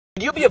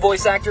Could you be a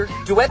voice actor?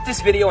 Duet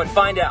this video and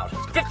find out.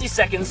 50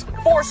 seconds,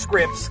 4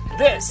 scripts.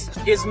 This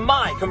is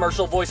my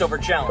commercial voiceover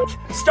challenge.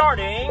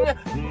 Starting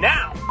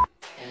now!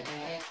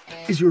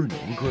 Is your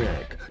name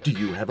Greg? Do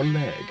you have a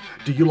leg?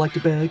 Do you like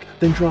to beg?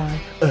 Then try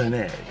an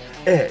egg.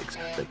 Eggs,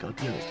 they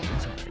got yellow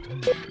stuff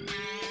inside.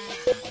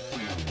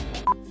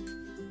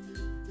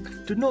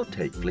 Do not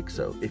take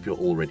Flixo if you're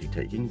already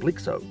taking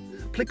Blixo.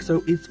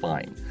 Flixo is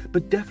fine,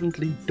 but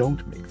definitely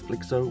don't mix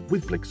Flixo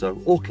with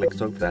Blixo or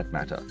Clixo for that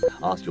matter.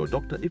 Ask your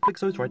doctor if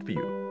Flixo is right for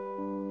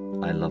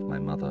you. I love my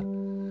mother.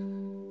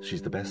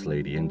 She's the best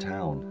lady in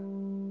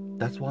town.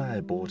 That's why I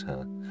bought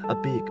her a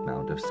big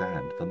mound of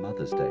sand for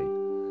Mother's Day.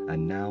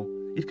 And now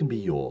it can be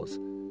yours,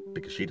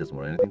 because she doesn't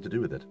want anything to do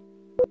with it.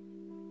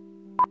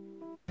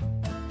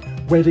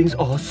 Weddings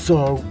are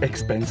so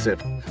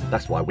expensive.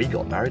 That's why we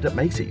got married at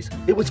Macy's.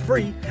 It was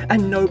free,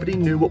 and nobody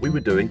knew what we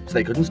were doing, so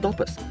they couldn't stop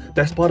us.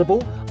 Best part of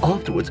all,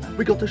 afterwards,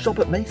 we got to shop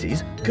at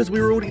Macy's because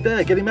we were already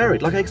there getting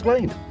married, like I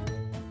explained.